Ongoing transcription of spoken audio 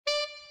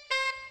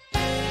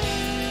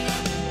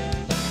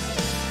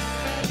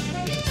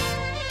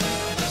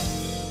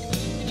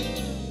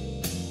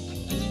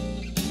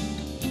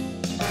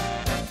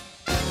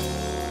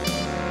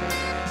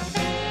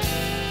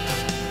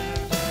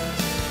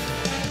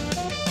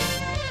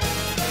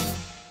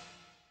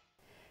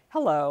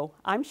Hello,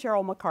 I'm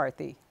Sheryl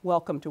McCarthy.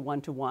 Welcome to One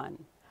to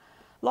One.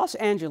 Los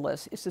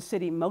Angeles is the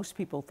city most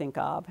people think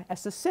of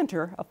as the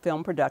center of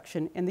film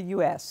production in the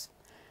U.S.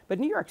 But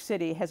New York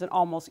City has an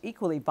almost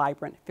equally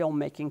vibrant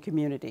filmmaking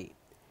community.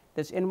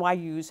 There's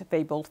NYU's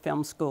Fabled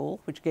Film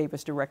School, which gave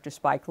us director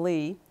Spike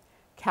Lee,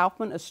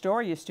 Kaufman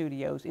Astoria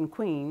Studios in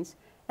Queens,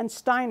 and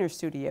Steiner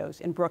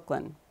Studios in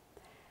Brooklyn.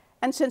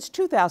 And since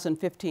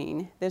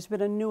 2015, there's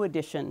been a new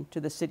addition to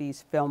the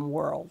city's film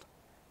world,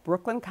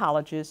 Brooklyn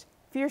College's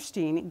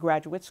Feirstein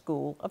Graduate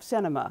School of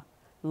Cinema,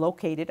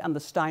 located on the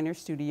Steiner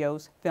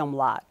Studios film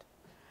lot.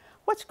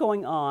 What's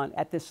going on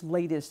at this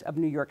latest of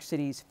New York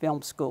City's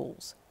film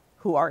schools?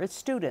 Who are its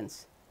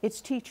students, its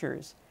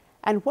teachers,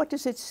 and what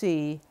does it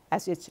see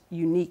as its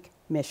unique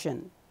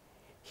mission?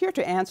 Here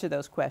to answer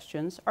those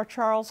questions are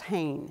Charles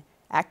Haine,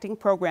 acting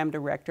program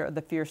director of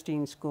the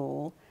Feirstein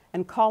School,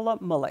 and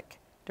Khaula Malik,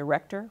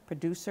 director,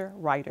 producer,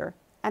 writer,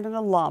 and an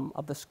alum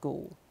of the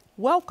school.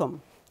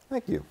 Welcome.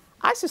 Thank you.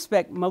 I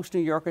suspect most New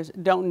Yorkers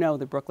don't know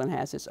that Brooklyn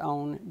has its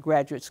own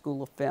graduate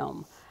school of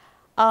film.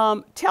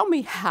 Tell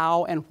me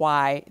how and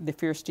why the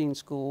Feirstein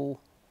School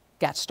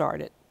got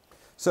started.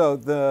 So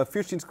the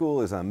Feirstein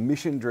School is a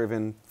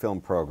mission-driven film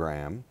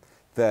program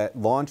that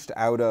launched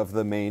out of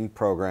the main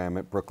program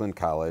at Brooklyn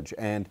College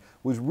and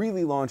was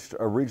really launched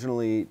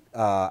originally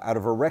out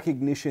of a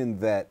recognition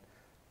that,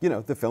 you know,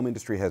 the film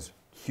industry has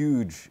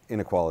huge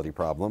inequality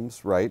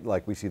problems, right?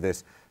 Like we see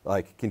this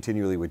like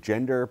continually with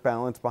gender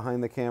balance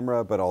behind the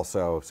camera, but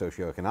also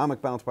socioeconomic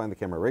balance behind the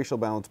camera, racial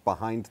balance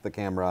behind the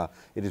camera.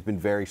 It has been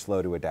very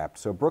slow to adapt.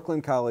 So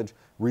Brooklyn College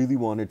really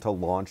wanted to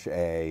launch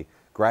a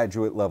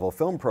graduate level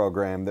film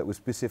program that was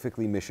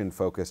specifically mission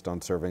focused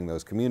on serving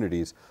those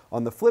communities.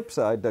 On the flip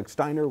side, Doug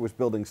Steiner was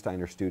building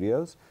Steiner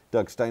Studios.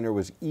 Doug Steiner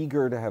was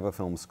eager to have a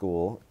film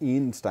school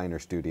in Steiner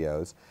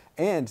Studios,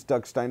 and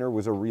Doug Steiner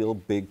was a real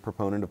big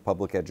proponent of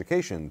public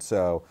education.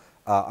 So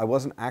I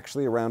wasn't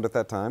actually around at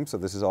that time, so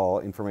this is all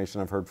information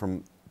I've heard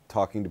from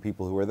talking to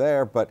people who were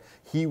there, but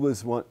he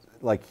was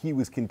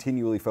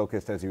continually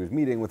focused as he was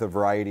meeting with a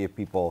variety of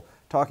people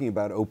talking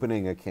about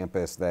opening a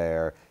campus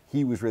there.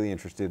 He was really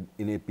interested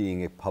in it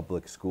being a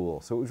public school.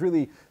 So it was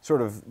really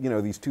sort of, you know,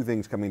 these two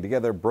things coming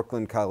together.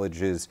 Brooklyn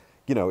College is,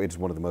 you know, it's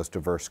one of the most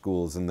diverse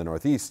schools in the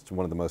Northeast,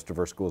 one of the most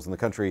diverse schools in the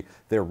country.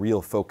 Their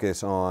real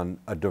focus on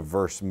a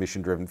diverse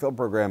mission-driven film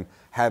program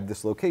had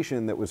this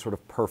location that was sort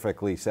of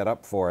perfectly set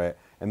up for it.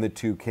 And the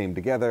two came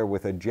together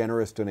with a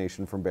generous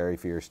donation from Barry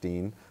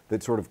Feirstein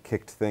that sort of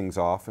kicked things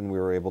off, and we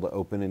were able to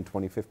open in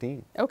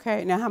 2015.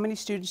 Okay, now how many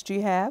students do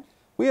you have?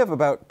 We have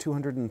about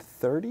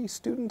 230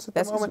 students at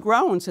the moment. That's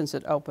grown since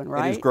it opened,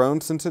 right? It has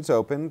grown since it's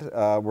opened.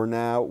 We're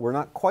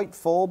not quite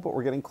full, but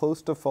we're getting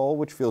close to full,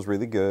 which feels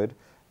really good.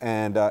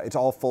 And it's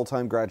all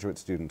full-time graduate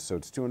students, so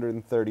it's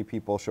 230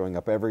 people showing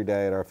up every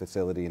day at our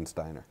facility in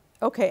Steiner.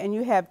 Okay, and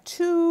you have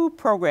two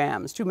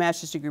programs, two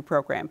master's degree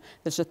programs.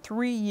 There's a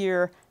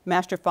 3-year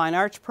Master of Fine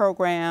Arts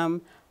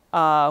program,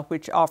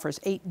 which offers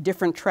 8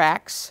 different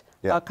tracks.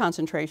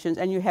 Concentrations,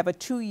 and you have a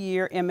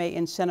 2-year MA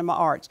in Cinema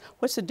Arts.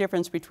 What's the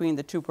difference between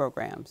the two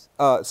programs?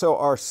 So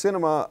our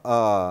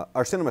cinema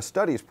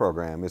studies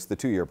program is the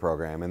 2-year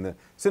program, and the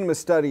cinema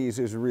studies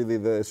is really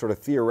the sort of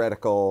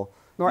theoretical,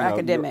 more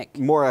academic.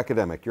 More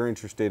academic. You're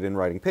interested in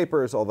writing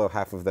papers, although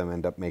half of them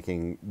end up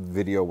making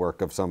video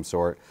work of some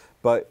sort.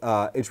 But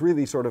it's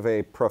really sort of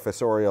a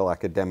professorial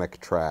academic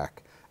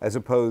track, as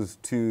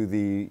opposed to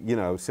the, you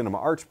know, cinema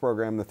arts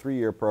program, the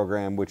 3-year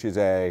program, which is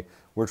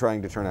we're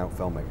trying to turn out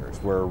filmmakers.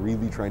 We're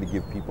really trying to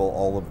give people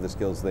all of the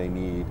skills they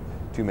need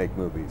to make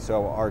movies.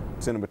 So our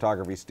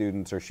cinematography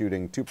students are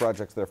shooting 2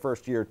 projects their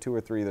first year, 2 or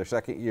 3 their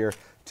second year,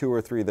 2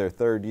 or 3 their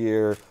third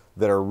year,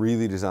 that are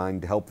really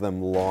designed to help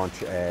them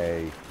launch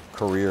a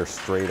career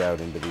straight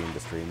out into the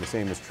industry. And the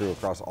same is true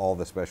across all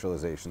the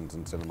specializations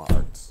in cinema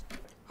arts.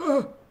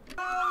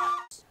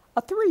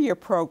 A 3-year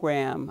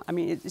program, I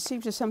mean, it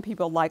seems to some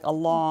people like a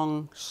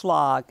long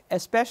slog,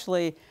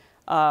 especially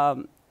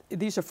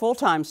these are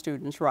full-time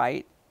students,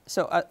 right?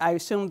 So I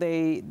assume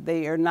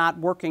they are not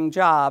working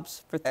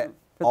jobs for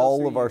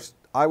all of our,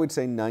 I would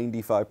say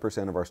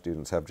 95% of our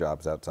students have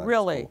jobs outside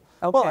really? of school.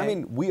 Okay. Well, I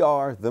mean, we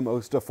are the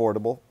most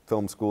affordable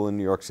film school in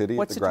New York City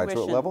at the graduate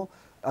tuition? level.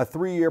 A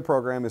 3-year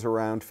program is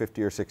around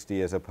 50 or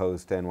 60 as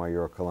opposed to NYU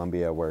or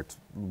Columbia where it's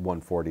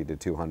 140 to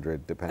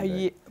 200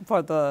 depending.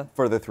 For the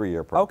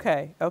 3-year program.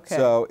 Okay, okay.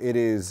 So it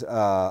is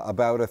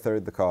about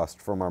 1/3 the cost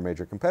from our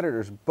major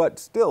competitors, but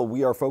still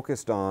we are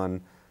focused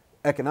on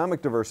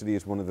economic diversity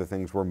is one of the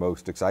things we're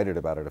most excited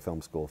about at a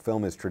film school.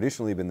 Film has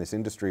traditionally been this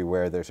industry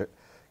where there's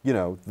you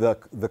know,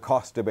 the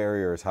cost to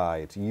barrier is high.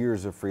 It's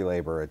years of free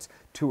labor. It's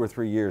 2 or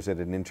 3 years at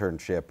an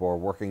internship or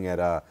working at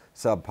a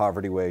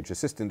sub-poverty wage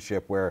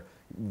assistantship where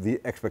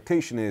the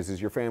expectation is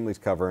your family's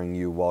covering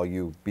you while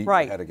you beat your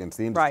head against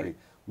the industry. Right.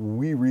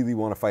 We really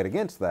want to fight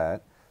against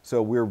that.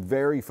 So we're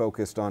very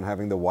focused on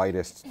having the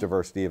widest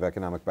diversity of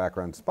economic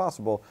backgrounds as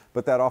possible,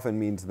 but that often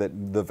means that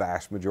the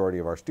vast majority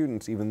of our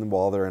students, even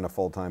while they're in a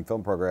full-time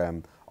film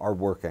program, are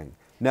working.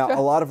 Now,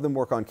 a lot of them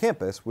work on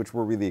campus, which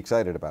we're really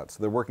excited about.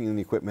 So they're working in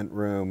the equipment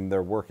room,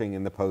 they're working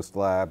in the post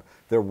lab,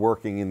 they're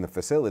working in the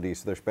facility,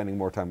 so they're spending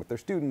more time with their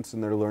students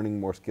and they're learning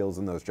more skills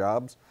in those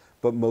jobs,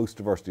 but most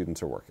of our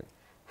students are working.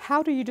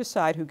 How do you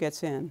decide who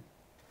gets in?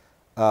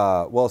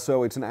 Well,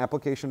 so it's an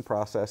application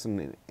process and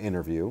an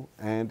interview,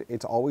 and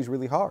it's always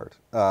really hard.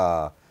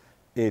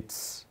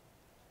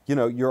 You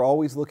know, you're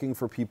always looking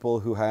for people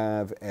who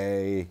have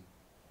a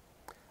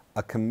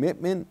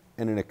commitment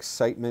and an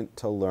excitement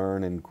to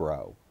learn and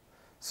grow.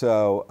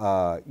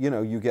 So, you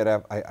know, you get,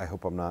 I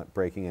hope I'm not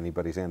breaking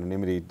anybody's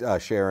anonymity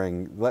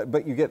sharing,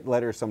 but you get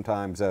letters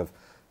sometimes of,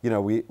 you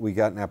know, we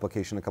got an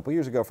application a couple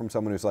years ago from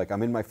someone who's like,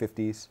 I'm in my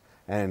 50s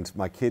and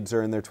my kids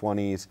are in their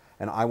 20s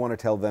and I want to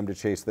tell them to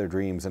chase their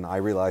dreams and I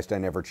realized I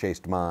never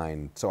chased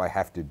mine, so I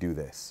have to do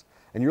this.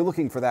 And you're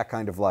looking for that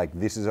kind of like,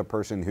 this is a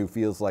person who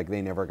feels like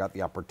they never got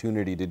the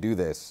opportunity to do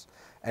this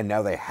and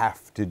now they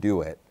have to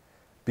do it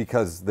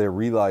because they're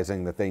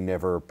realizing that they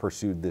never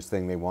pursued this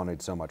thing they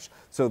wanted so much.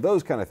 So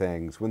those kind of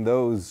things, when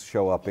those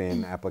show up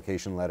in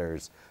application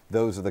letters,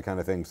 those are the kind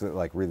of things that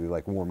like really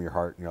like warm your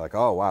heart and you're like,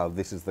 oh wow,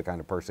 this is the kind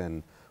of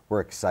person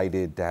we're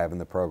excited to have in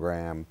the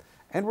program.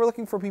 And we're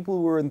looking for people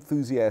who are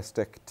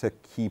enthusiastic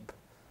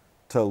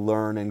to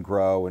learn and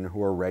grow and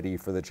who are ready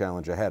for the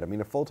challenge ahead. I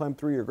mean, a full-time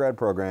 3-year grad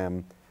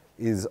program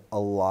is a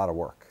lot of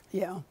work.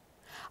 Yeah.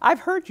 I've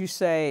heard you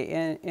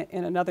say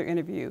in another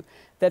interview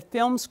that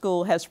film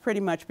school has pretty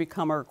much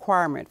become a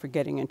requirement for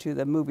getting into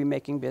the movie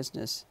making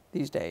business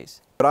these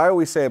days. What I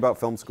always say about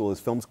film school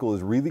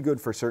is really good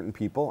for certain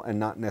people and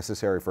not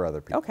necessary for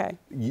other people. Okay.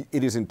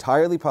 It is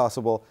entirely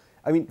possible.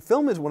 I mean,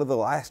 film is one of the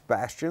last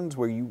bastions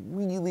where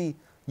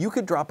you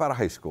could drop out of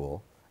high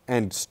school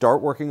and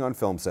start working on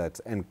film sets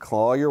and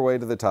claw your way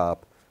to the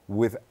top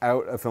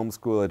without a film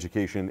school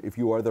education if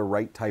you are the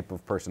right type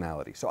of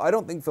personality. So I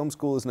don't think film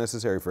school is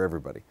necessary for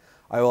everybody.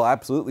 I will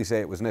absolutely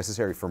say it was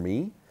necessary for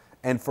me,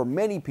 and for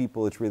many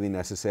people it's really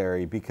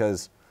necessary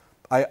because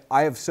I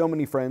have so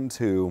many friends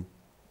who,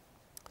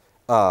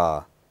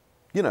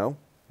 you know,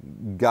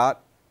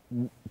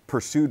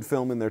 pursued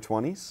film in their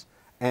 20s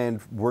and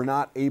were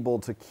not able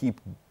to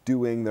keep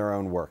doing their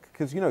own work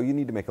because, you know, you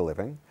need to make a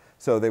living.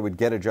 So they would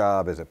get a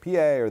job as a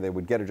PA or they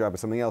would get a job as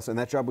something else, and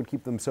that job would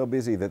keep them so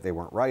busy that they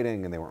weren't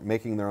writing and they weren't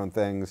making their own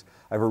things.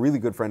 I have a really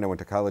good friend I went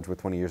to college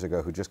with 20 years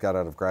ago who just got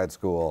out of grad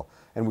school,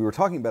 and we were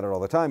talking about it all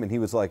the time, and he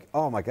was like,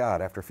 oh my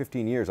God, after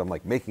 15 years, I'm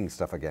like making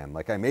stuff again.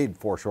 Like I made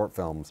 4 short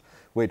films,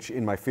 which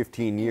in my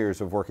 15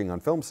 years of working on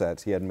film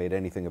sets, he hadn't made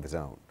anything of his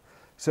own.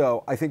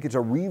 So I think it's a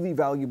really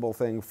valuable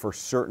thing for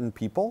certain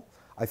people.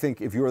 I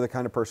think if you're the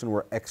kind of person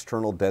where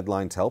external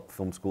deadlines help,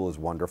 film school is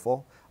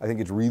wonderful. I think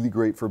it's really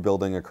great for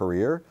building a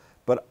career.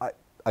 But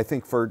I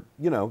think for,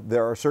 you know,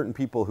 there are certain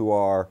people who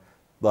are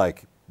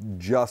like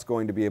just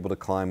going to be able to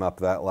climb up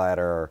that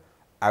ladder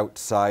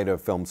outside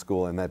of film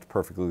school, and that's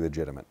perfectly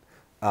legitimate.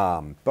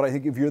 But I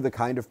think if you're the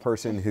kind of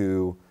person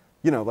who,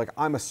 you know, like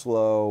I'm a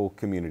slow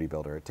community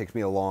builder. It takes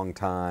me a long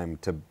time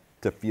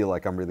to feel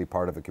like I'm really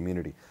part of a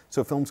community.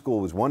 So film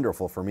school was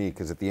wonderful for me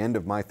because at the end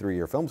of my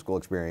 3-year film school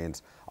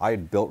experience, I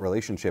had built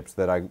relationships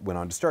that I went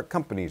on to start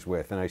companies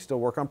with, and I still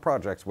work on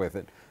projects with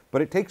it.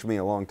 But it takes me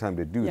a long time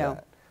to do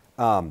that.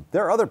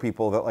 There are other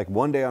people that like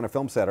one day on a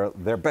film set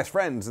they're best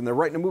friends and they're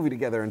writing a movie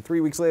together, and 3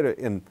 weeks later,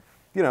 and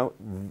you know,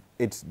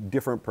 it's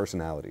different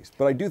personalities.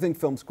 But I do think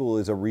film school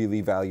is a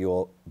really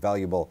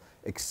valuable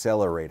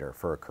accelerator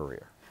for a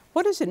career.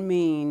 What does it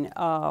mean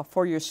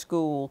for your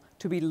school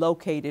to be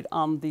located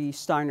on the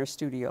Steiner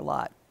studio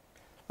lot?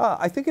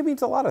 I think it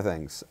means a lot of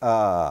things.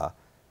 I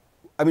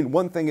mean,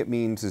 one thing it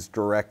means is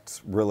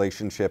direct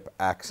relationship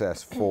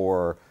access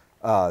for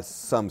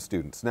some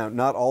students. Now,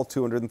 not all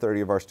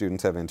 230 of our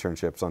students have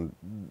internships on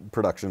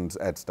productions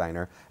at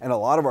Steiner, and a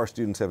lot of our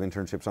students have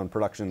internships on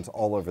productions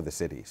all over the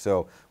city.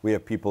 So we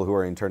have people who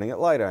are interning at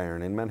Light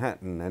Iron in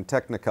Manhattan and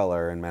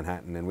Technicolor in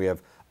Manhattan, and we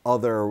have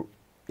other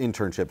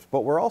internships.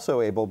 But we're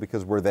also able,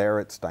 because we're there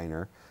at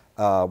Steiner,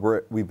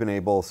 we've been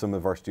able, some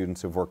of our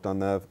students have worked on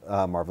the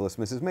Marvelous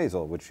Mrs.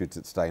 Maisel, which shoots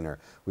at Steiner.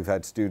 We've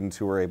had students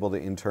who were able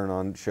to intern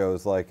on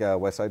shows like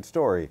West Side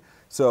Story.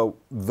 So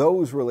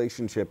those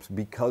relationships,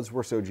 because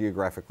we're so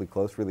geographically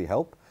close, really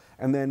help.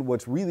 And then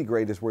what's really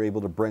great is we're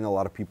able to bring a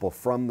lot of people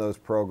from those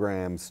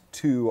programs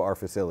to our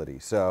facility.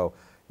 So,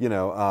 you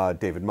know,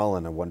 David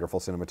Mullen, a wonderful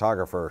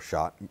cinematographer,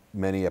 shot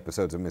many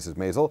episodes of Mrs.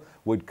 Maisel,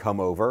 would come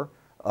over.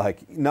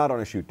 Like, not on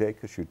a shoot day,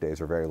 because shoot days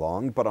are very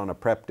long, but on a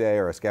prep day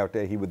or a scout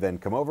day, he would then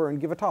come over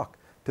and give a talk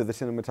to the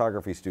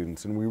cinematography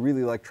students. And we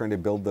really like trying to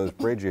build those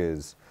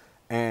bridges.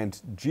 And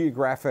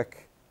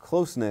geographic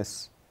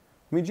closeness,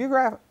 I mean,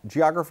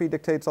 geography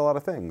dictates a lot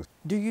of things.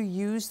 Do you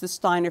use the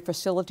Steiner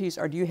facilities,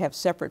 or do you have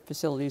separate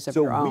facilities of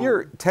your own? So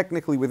we're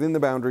technically within the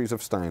boundaries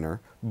of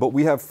Steiner, but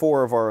we have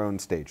 4 of our own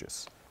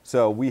stages.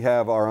 So we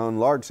have our own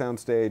large sound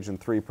stage and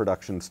 3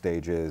 production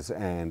stages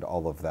and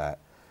all of that.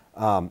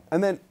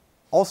 And then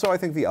also, I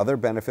think the other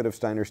benefit of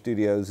Steiner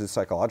Studios is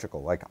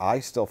psychological. Like, I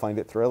still find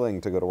it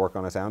thrilling to go to work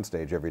on a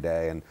soundstage every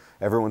day, and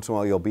every once in a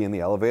while you'll be in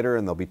the elevator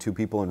and there'll be 2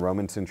 people in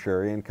Roman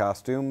Centurion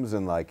costumes,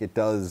 and like, it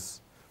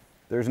does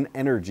there's an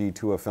energy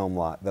to a film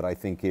lot that I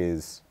think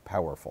is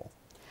powerful.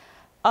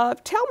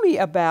 Tell me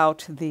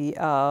about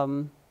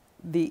the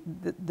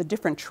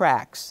different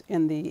tracks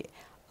in the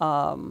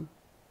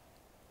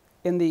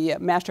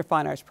Master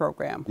Fine Arts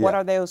program. Yeah. What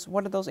are those?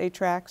 What are those 8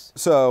 tracks?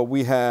 So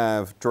we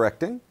have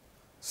directing,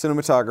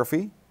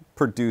 cinematography,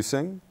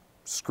 producing,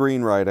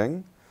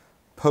 screenwriting,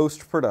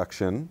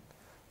 post-production,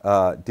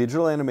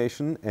 digital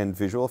animation and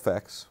visual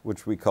effects,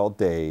 which we call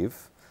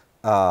DAVE,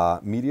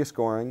 media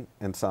scoring,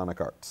 and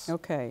sonic arts.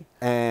 Okay.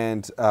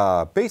 And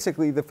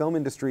basically, the film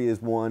industry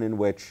is one in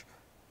which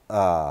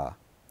a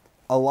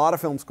lot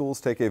of film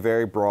schools take a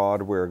very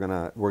broad, we're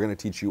gonna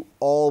teach you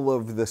all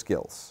of the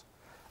skills.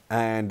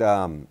 And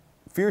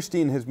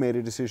Feirstein has made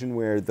a decision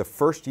where the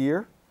first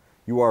year,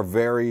 you are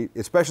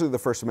especially the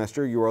first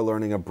semester, you are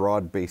learning a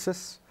broad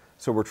basis.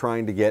 So we're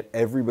trying to get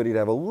everybody to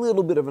have a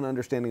little bit of an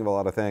understanding of a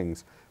lot of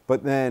things.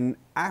 But then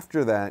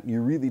after that,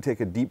 you really take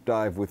a deep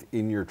dive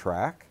within your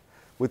track,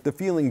 with the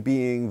feeling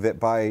being that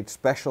by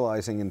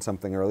specializing in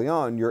something early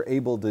on, you're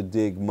able to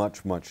dig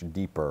much, much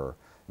deeper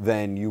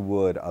than you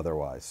would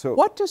otherwise. So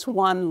what does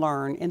one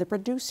learn in the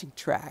producing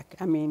track?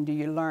 I mean, do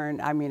you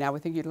learn, I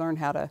would think you'd learn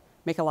how to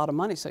make a lot of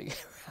money, so you...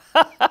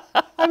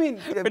 I mean,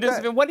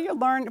 what do you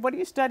learn? What do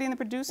you study in the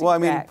producing well,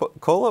 track?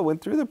 Khaula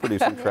went through the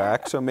producing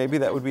track, so maybe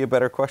that would be a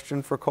better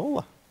question for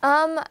Khaula.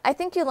 I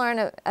think you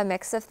learn a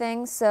mix of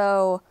things.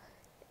 So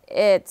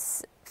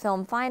it's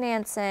film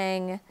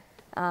financing,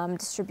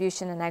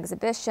 distribution and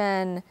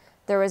exhibition.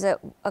 There was a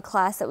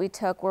class that we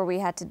took where we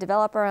had to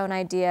develop our own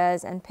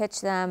ideas and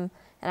pitch them,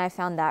 and I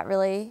found that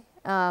really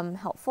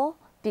helpful,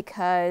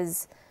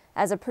 because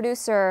as a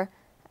producer,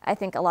 I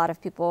think a lot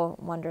of people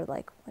wonder,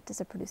 like, what does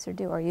a producer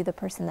do? Are you the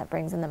person that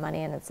brings in the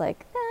money? And it's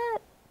like,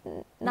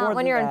 not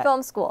when you're in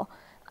film school.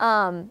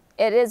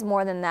 It is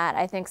more than that.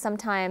 I think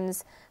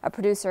sometimes a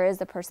producer is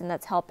the person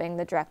that's helping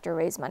the director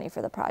raise money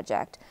for the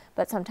project,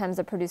 but sometimes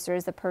the producer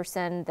is the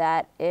person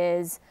that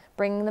is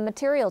bringing the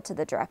material to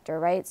the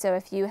director, right? So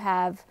if you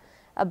have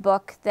a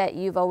book that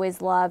you've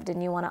always loved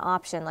and you want to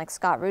option, like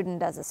Scott Rudin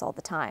does this all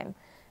the time,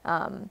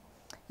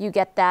 you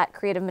get that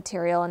creative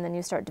material and then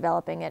you start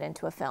developing it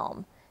into a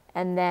film.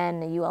 And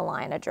then you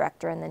align a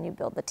director and then you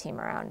build the team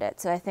around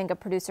it. So I think a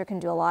producer can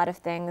do a lot of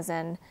things,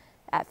 and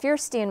at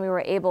Feirstein we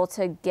were able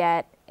to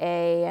get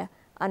a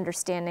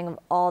understanding of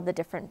all the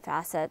different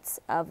facets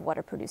of what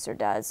a producer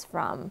does,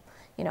 from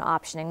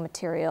optioning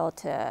material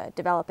to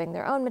developing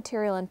their own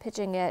material and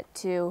pitching it,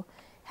 to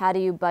how do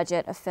you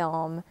budget a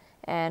film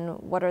and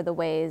what are the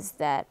ways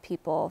that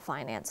people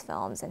finance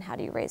films and how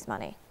do you raise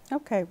money.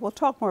 Okay, we'll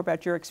talk more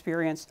about your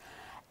experience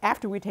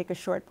after we take a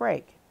short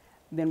break.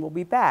 Then we'll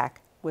be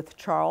back with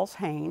Charles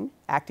Haine,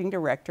 acting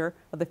director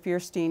of the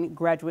Feirstein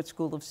Graduate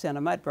School of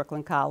Cinema at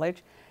Brooklyn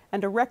College, and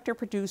director,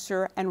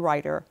 producer, and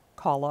writer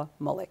Khaula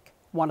Malik,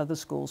 one of the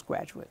school's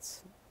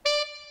graduates.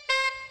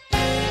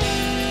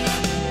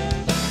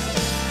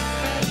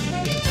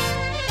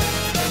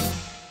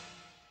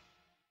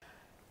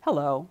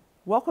 Hello,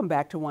 welcome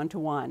back to One to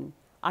One.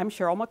 I'm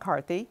Sheryl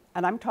McCarthy,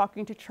 and I'm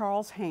talking to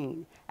Charles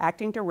Haine,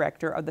 acting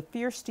director of the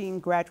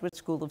Feirstein Graduate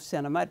School of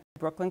Cinema at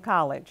Brooklyn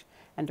College,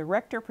 and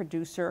director,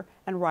 producer,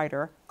 and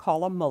writer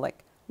Khaula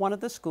Malik, one of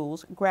the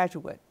school's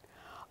graduate.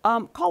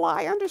 Khaula,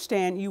 I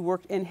understand you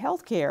worked in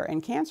healthcare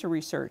and cancer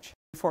research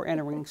before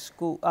entering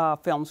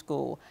film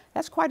school.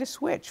 That's quite a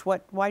switch.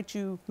 Why'd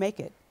you make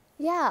it?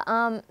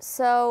 Yeah,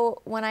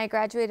 so when I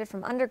graduated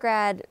from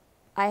undergrad,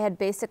 I had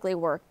basically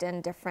worked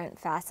in different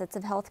facets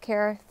of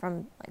healthcare,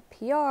 from like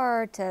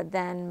PR to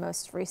then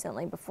most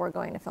recently, before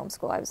going to film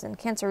school, I was in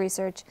cancer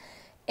research.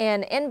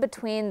 And in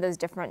between those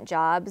different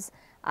jobs,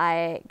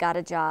 I got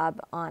a job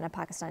on a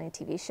Pakistani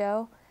TV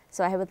show.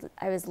 So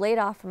I was laid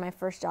off from my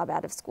first job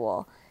out of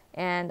school,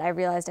 and I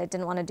realized I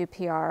didn't want to do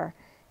PR. And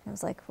I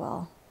was like,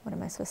 well, what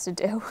am I supposed to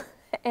do?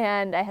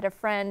 And I had a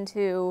friend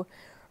who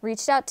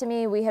reached out to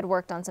me. We had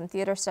worked on some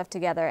theater stuff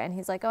together, and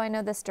he's like, oh, I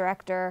know this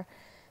director.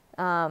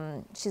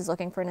 She's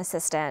looking for an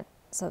assistant.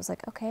 So I was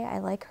like, okay, I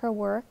like her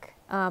work.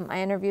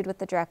 I interviewed with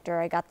the director.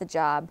 I got the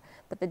job,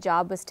 but the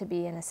job was to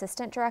be an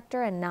assistant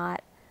director and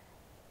not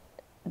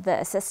the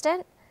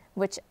assistant,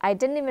 which I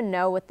didn't even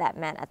know what that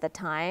meant at the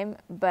time,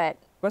 but...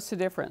 What's the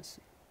difference?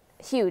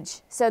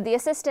 Huge. So the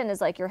assistant is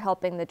like you're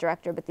helping the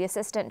director, but the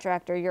assistant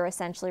director, you're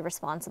essentially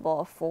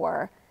responsible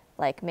for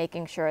like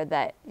making sure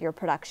that your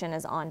production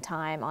is on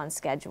time, on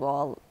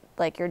schedule,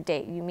 like your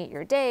date, you meet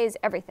your days,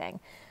 everything.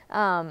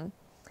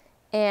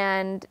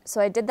 And so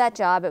I did that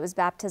job. It was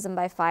baptism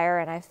by fire,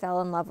 and I fell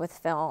in love with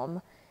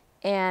film.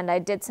 And I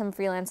did some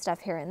freelance stuff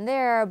here and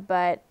there,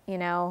 but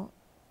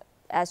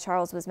as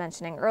Charles was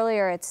mentioning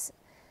earlier,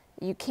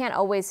 you can't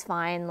always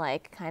find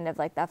like kind of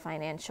like that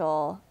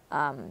financial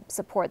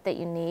support that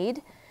you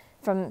need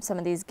from some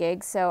of these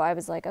gigs. So I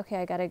was like, okay,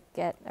 I got to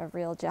get a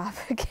real job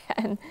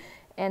again.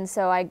 And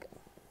so I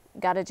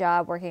got a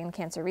job working in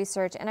cancer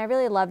research, and I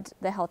really loved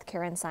the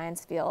healthcare and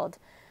science field.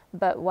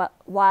 But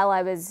while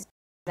I was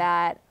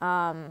that,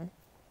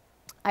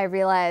 I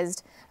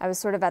realized I was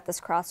sort of at this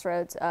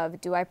crossroads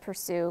of, do I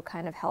pursue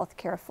kind of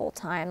healthcare full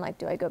time? Like,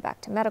 do I go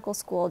back to medical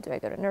school? Do I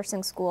go to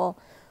nursing school?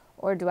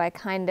 or do I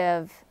kind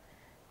of,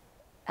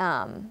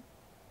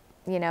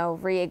 you know,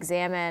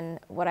 re-examine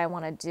what I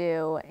want to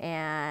do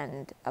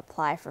and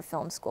apply for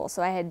film school?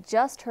 So I had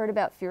just heard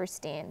about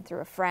Feirstein through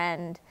a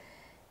friend,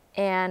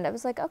 and I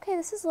was like, okay,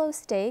 this is low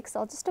stakes.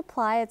 I'll just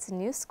apply. It's a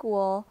new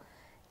school.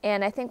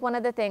 And I think one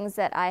of the things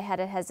that I had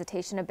a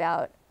hesitation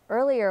about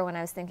earlier when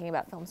I was thinking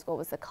about film school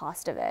was the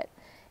cost of it.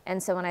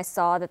 And so when I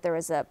saw that there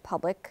was a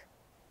public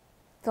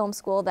film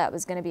school that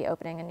was going to be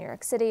opening in New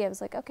York City, I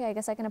was like, okay, I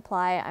guess I can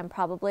apply. I'm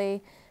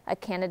probably a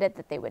candidate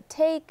that they would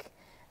take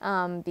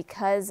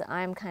because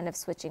I'm kind of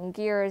switching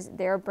gears.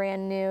 They're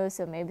brand new,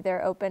 so maybe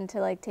they're open to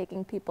like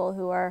taking people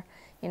who are,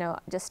 you know,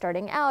 just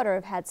starting out or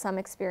have had some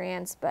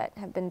experience but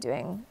have been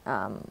doing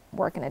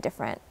work in a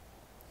different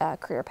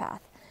career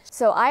path.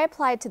 So I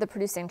applied to the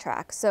producing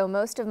track. So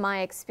most of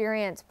my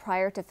experience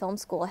prior to film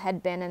school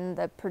had been in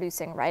the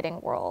producing writing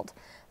world.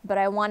 But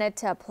I wanted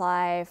to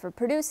apply for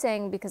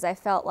producing because I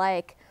felt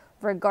like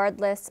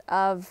regardless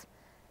of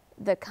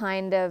the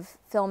kind of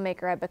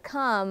filmmaker I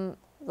become,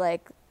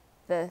 like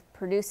the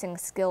producing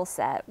skill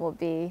set will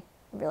be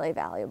really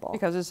valuable.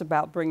 Because it's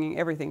about bringing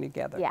everything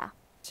together. Yeah.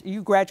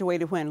 You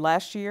graduated when,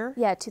 last year?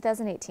 Yeah,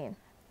 2018.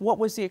 What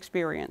was the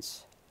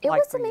experience? It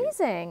like was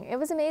amazing. It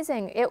was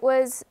amazing. It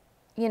was,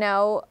 you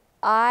know,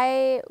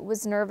 I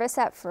was nervous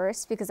at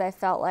first because I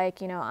felt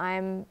like, you know,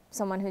 I'm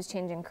someone who's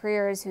changing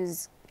careers,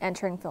 who's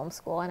entering film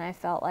school, and I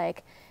felt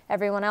like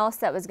everyone else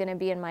that was going to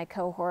be in my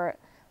cohort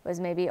was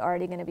maybe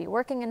already going to be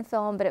working in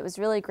film, but it was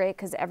really great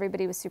because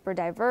everybody was super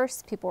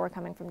diverse. People were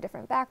coming from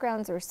different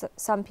backgrounds. There were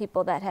some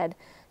people that had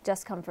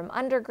just come from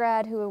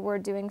undergrad who were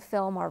doing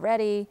film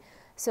already.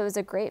 So it was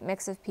a great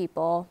mix of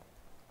people.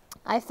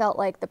 I felt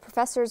like the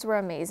professors were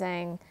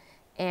amazing,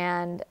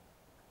 and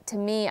to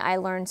me, I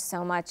learned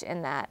so much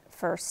in that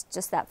first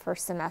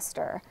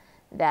semester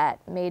that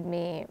made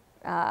me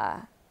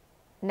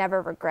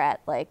never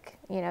regret, like,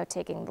 you know,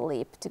 taking the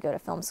leap to go to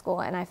film school.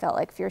 And I felt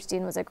like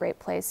Feirstein was a great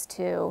place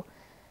to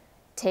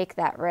take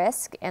that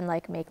risk and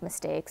like make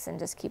mistakes and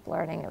just keep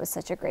learning. It was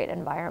such a great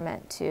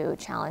environment to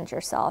challenge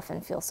yourself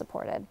and feel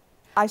supported.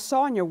 I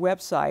saw on your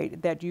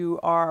website that you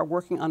are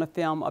working on a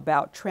film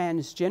about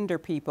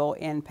transgender people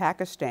in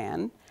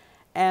Pakistan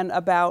and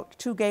about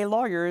two gay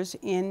lawyers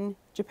in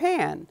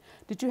Japan.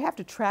 Did you have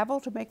to travel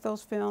to make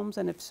those films?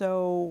 And if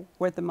so,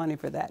 where'd the money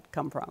for that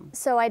come from?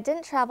 So I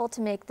didn't travel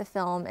to make the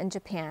film in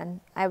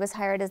Japan. I was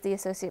hired as the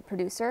associate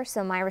producer,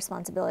 so my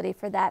responsibility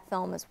for that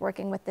film was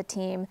working with the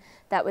team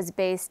that was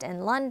based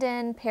in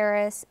London,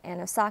 Paris,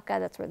 and Osaka,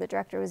 that's where the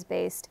director was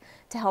based,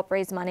 to help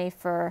raise money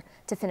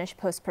to finish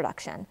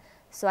post-production.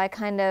 So I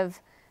kind of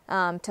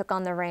took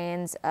on the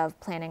reins of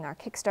planning our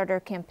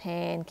Kickstarter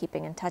campaign,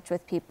 keeping in touch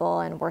with people,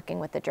 and working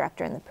with the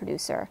director and the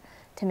producer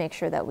to make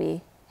sure that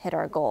we hit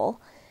our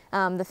goal.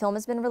 The film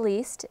has been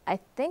released. I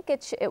think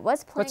it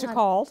was playing. What's it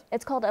called?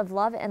 It's called Of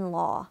Love and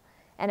Law,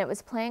 and it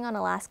was playing on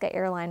Alaska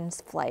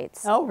Airlines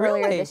flights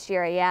really? earlier this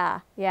year.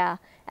 Yeah,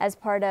 as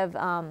part of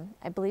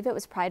I believe it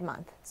was Pride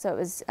Month, so it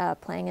was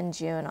playing in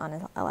June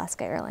on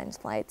Alaska Airlines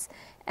flights.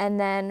 And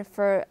then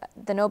for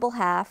The Noble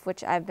Half,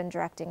 which I've been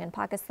directing in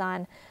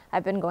Pakistan,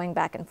 I've been going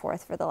back and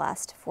forth for the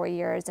last 4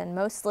 years, and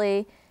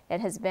mostly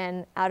it has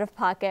been out of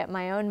pocket,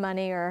 my own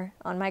money or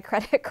on my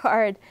credit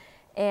card.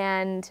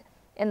 And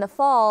in the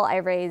fall, I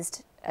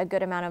raised a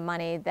good amount of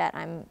money that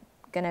I'm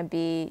going to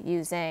be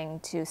using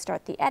to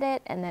start the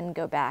edit and then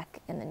go back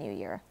in the new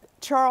year.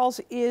 Charles,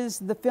 is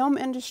the film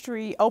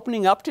industry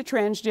opening up to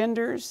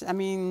transgenders?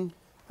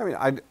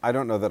 I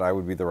don't know that I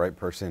would be the right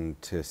person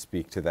to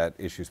speak to that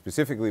issue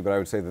specifically, but I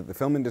would say that the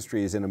film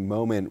industry is in a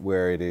moment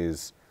where it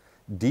is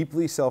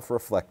deeply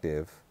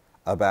self-reflective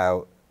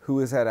about who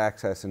has had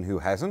access and who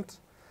hasn't,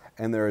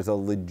 and there is a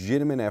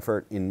legitimate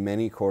effort in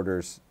many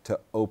quarters to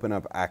open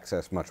up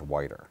access much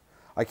wider.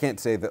 I can't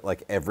say that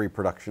like every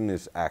production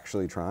is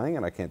actually trying,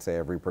 and I can't say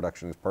every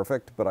production is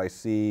perfect, but I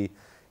see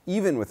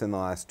even within the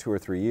last 2 or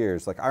 3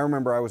 years, like I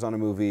remember I was on a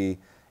movie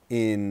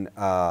in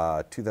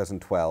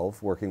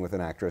 2012 working with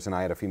an actress, and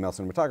I had a female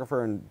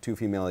cinematographer and 2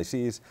 female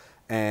ACs,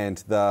 and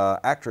the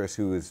actress,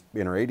 who was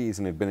in her 80s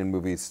and had been in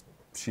movies,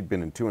 she'd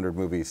been in 200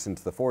 movies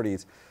since the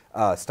 40s,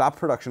 stopped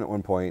production at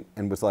one point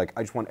and was like,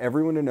 I just want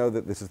everyone to know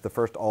that this is the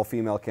first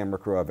all-female camera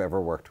crew I've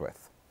ever worked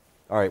with.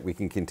 All right, we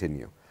can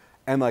continue.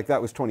 And like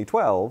that was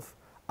 2012.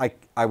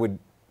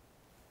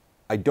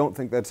 I don't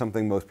think that's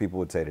something most people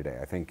would say today.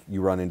 I think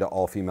you run into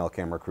all-female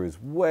camera crews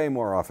way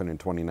more often in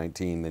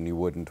 2019 than you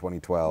would in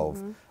 2012.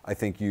 Mm-hmm.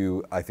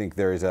 I think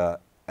there is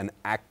an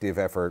active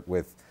effort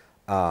with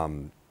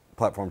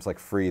platforms like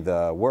Free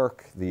the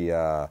Work,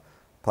 the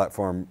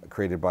platform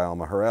created by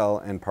Alma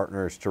Harrell, and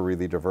partners to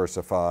really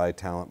diversify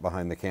talent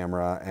behind the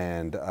camera,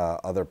 and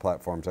other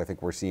platforms. I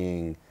think we're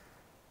seeing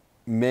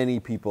many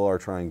people are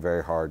trying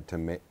very hard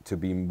to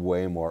be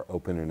way more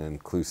open and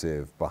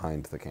inclusive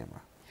behind the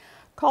camera.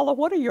 Khaula,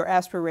 what are your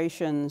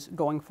aspirations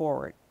going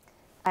forward?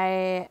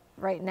 I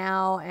right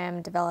now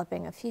am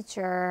developing a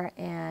feature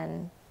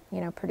and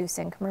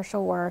producing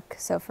commercial work.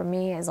 So for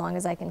me, as long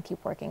as I can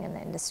keep working in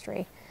the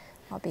industry,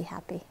 I'll be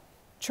happy.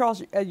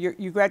 Charles,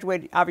 you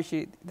graduated,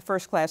 obviously, the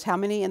first class. How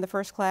many in the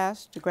first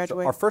class to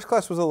graduate? So our first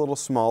class was a little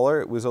smaller.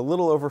 It was a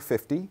little over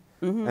 50.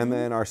 And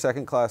then our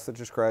second class that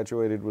just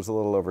graduated was a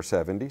little over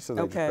 70. So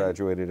they just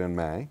graduated in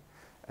May.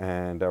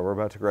 And we're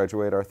about to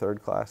graduate our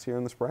third class here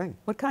in the spring.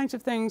 What kinds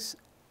of things,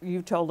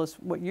 you told us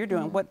what you're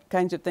doing, what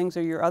kinds of things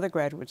are your other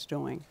graduates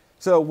doing?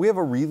 So we have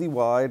a really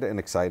wide and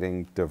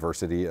exciting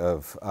diversity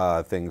of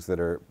things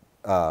that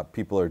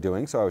people are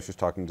doing. So I was just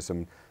talking to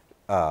some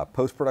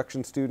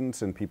post-production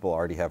students, and people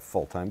already have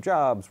full-time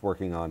jobs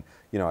working on,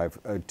 I have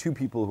 2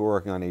 people who are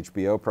working on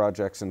HBO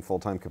projects in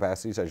full-time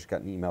capacities. I just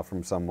got an email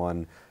from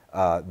someone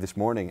this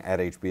morning at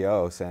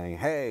HBO saying,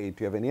 hey,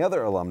 do you have any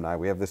other alumni?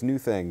 We have this new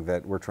thing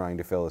that we're trying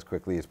to fill as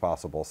quickly as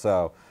possible.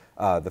 So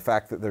the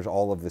fact that there's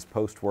all of this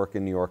post work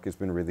in New York has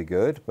been really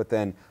good. But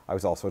then I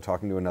was also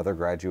talking to another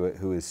graduate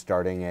who is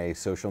starting a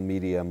social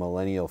media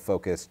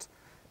millennial-focused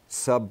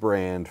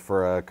sub-brand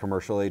for a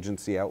commercial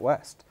agency out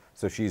west.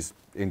 So she's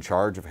in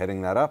charge of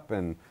heading that up,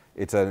 and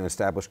it's an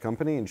established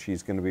company, and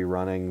she's going to be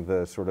running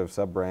the sort of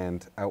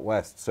sub-brand out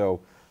west. So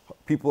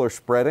people are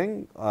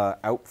spreading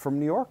out from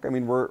New York. I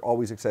mean, we're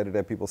always excited to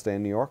have people stay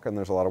in New York, and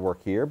there's a lot of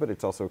work here, but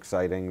it's also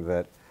exciting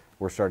that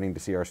we're starting to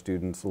see our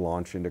students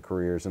launch into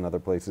careers in other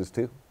places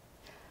too.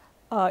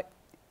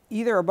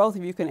 Either or both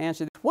of you can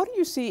answer. What do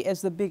you see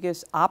as the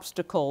biggest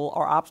obstacle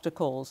or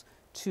obstacles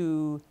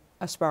to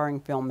aspiring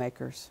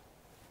filmmakers?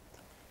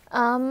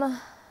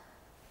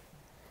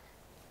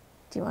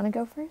 Do you want to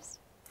go first?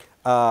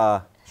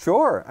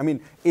 Sure. I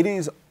mean,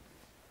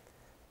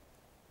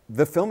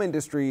 the film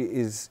industry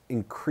is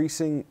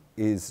increasing,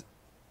 is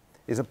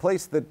a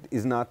place that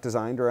is not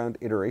designed around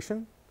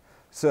iteration.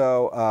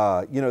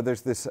 So,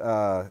 there's this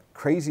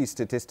crazy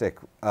statistic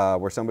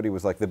where somebody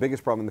was like, the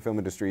biggest problem in the film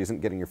industry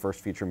isn't getting your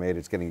first feature made,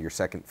 it's getting your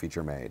second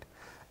feature made.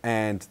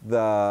 And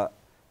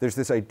there's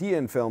this idea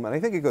in film, and I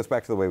think it goes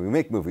back to the way we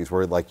make movies,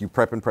 where like you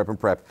prep and prep and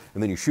prep,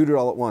 and then you shoot it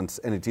all at once,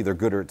 and it's either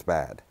good or it's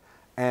bad.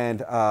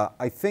 And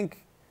I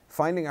think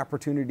finding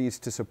opportunities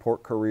to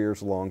support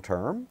careers long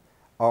term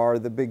are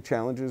the big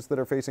challenges that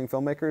are facing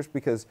filmmakers,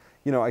 because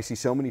I see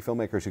so many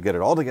filmmakers who get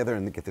it all together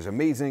and they get this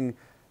amazing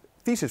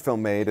thesis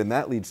film made, and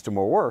that leads to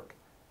more work.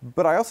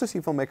 But I also see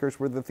filmmakers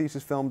where the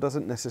thesis film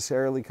doesn't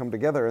necessarily come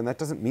together, and that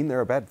doesn't mean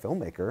they're a bad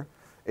filmmaker.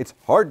 It's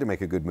hard to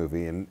make a good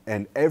movie,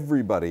 and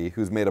everybody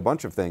who's made a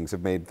bunch of things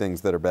have made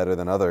things that are better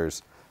than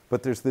others.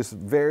 But there's this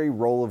very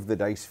roll of the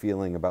dice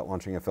feeling about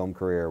launching a film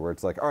career where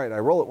it's like, all right, I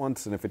roll it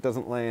once, and if it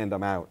doesn't land,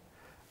 I'm out.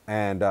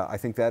 And I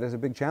think that is a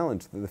big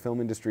challenge. The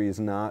film industry is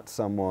not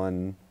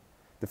someone...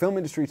 The film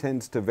industry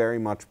tends to very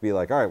much be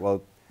like, all right,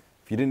 well,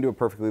 if you didn't do it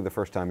perfectly the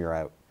first time, you're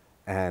out.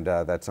 And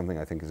that's something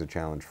I think is a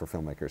challenge for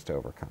filmmakers to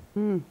overcome.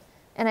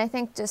 And I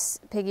think,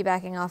 just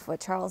piggybacking off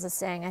what Charles is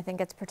saying, I think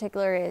it's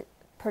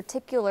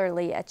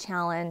particularly a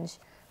challenge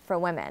for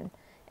women.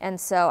 And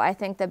so I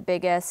think the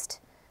biggest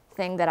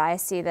thing that I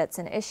see that's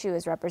an issue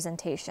is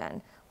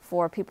representation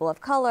for people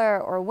of color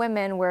or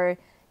women, where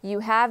you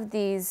have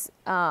these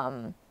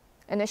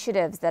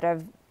initiatives that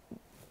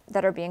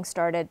are being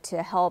started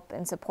to help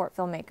and support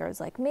filmmakers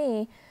like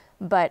me,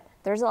 but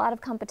there's a lot of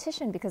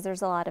competition because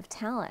there's a lot of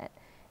talent.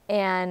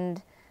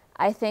 And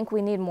I think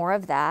we need more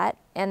of that.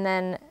 And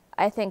then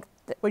I think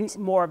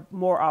more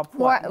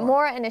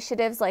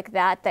initiatives like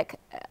that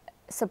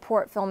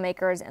support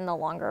filmmakers in the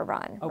longer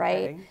run,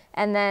 right?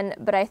 And then,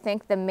 but I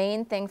think the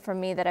main thing for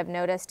me that I've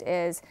noticed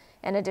is,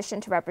 in addition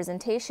to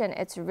representation,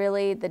 it's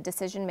really the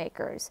decision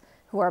makers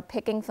who are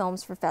picking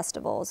films for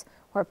festivals,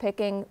 who are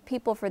picking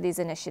people for these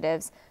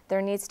initiatives.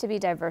 There needs to be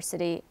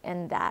diversity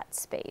in that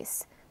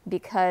space,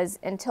 because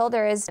until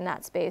there is in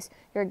that space,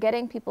 you're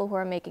getting people who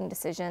are making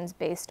decisions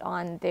based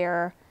on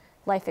their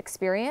life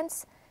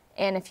experience.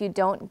 And if you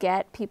don't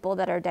get people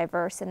that are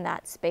diverse in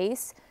that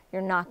space,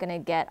 you're not going to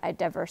get a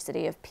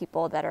diversity of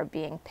people that are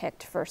being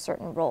picked for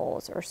certain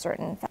roles or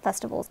certain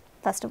festivals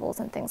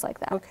and things like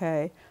that.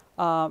 Okay.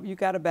 You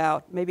got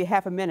about maybe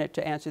half a minute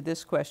to answer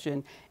this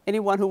question.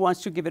 Anyone who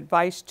wants to give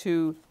advice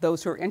to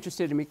those who are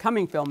interested in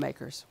becoming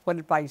filmmakers,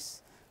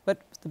 what's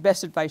the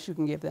best advice you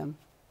can give them?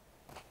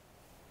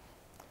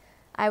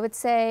 I would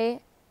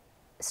say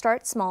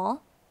start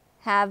small,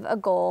 have a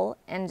goal,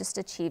 and just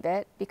achieve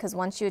it, because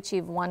once you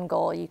achieve one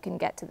goal, you can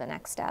get to the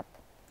next step.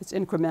 It's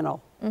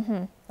incremental.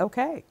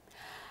 Okay.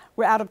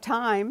 We're out of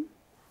time.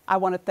 I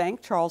want to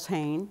thank Charles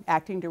Haine,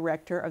 Acting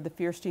Director of the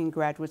Feirstein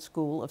Graduate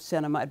School of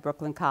Cinema at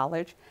Brooklyn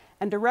College,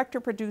 and Director,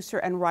 Producer,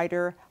 and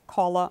Writer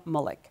Khaula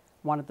Malik,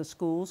 one of the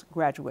school's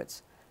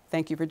graduates.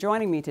 Thank you for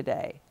joining me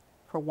today.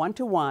 For 1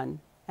 to 1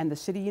 and the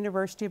City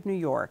University of New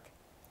York,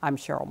 I'm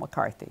Sheryl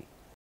McCarthy.